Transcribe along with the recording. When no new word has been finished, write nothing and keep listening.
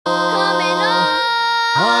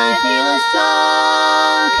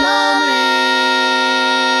song coming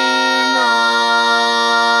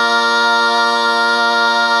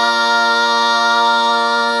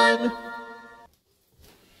on.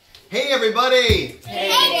 Hey everybody! Hey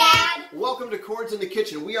Dad! Welcome to Chords in the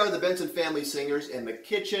Kitchen. We are the Benson family singers, and the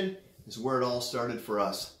kitchen is where it all started for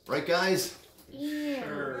us. Right, guys? Yeah.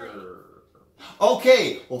 Sure.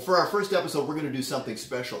 Okay, well, for our first episode, we're going to do something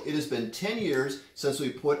special. It has been 10 years since we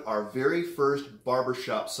put our very first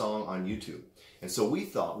barbershop song on YouTube. And so we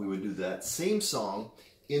thought we would do that same song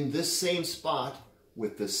in this same spot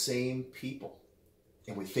with the same people.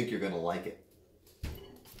 And we think you're going to like it.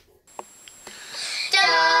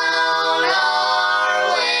 Down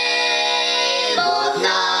our way, both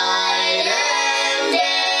night and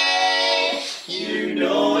day. You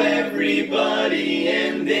know everybody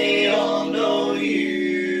and they all know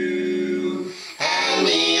you. And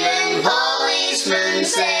even policemen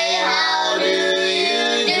say, how do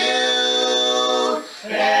you do?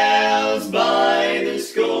 Pals by the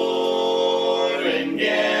score and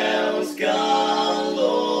gals galore.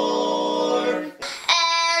 And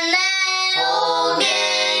that old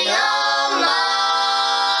gang of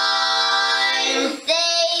mine,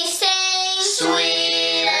 they sing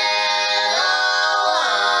sweet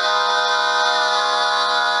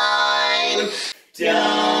Adeline.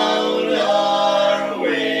 Down our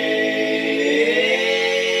way.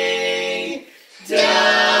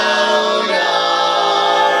 Down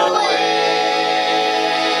our way.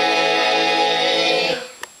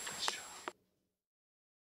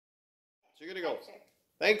 So you're going to go,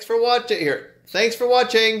 thanks for watching. Here, thanks for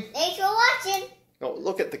watching. Thanks for watching. No,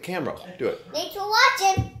 look at the camera. Do it. Thanks for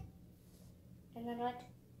watching. And then what?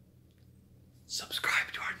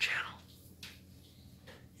 Subscribe to our channel.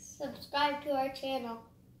 Subscribe to our channel.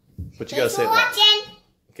 But you got to Thanks say for it loud. watching.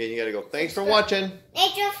 Okay, you got to go, thanks for watching.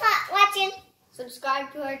 Thanks for watching.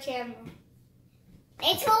 Subscribe to our channel.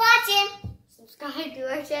 Thanks for watching. Subscribe to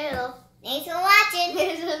our channel. Thanks for watching.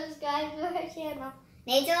 Subscribe to our channel.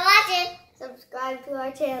 Thanks for watching. Subscribe to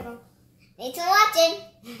our channel. Thanks for watching.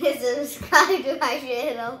 Subscribe to our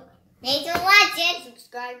channel. Thanks for watching.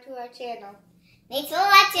 Subscribe to our channel. Thanks for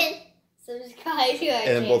watching. Subscribe to our channel.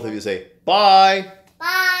 And then both of you say, bye.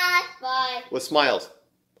 Bye. Bye. With smiles.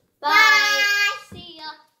 Bye.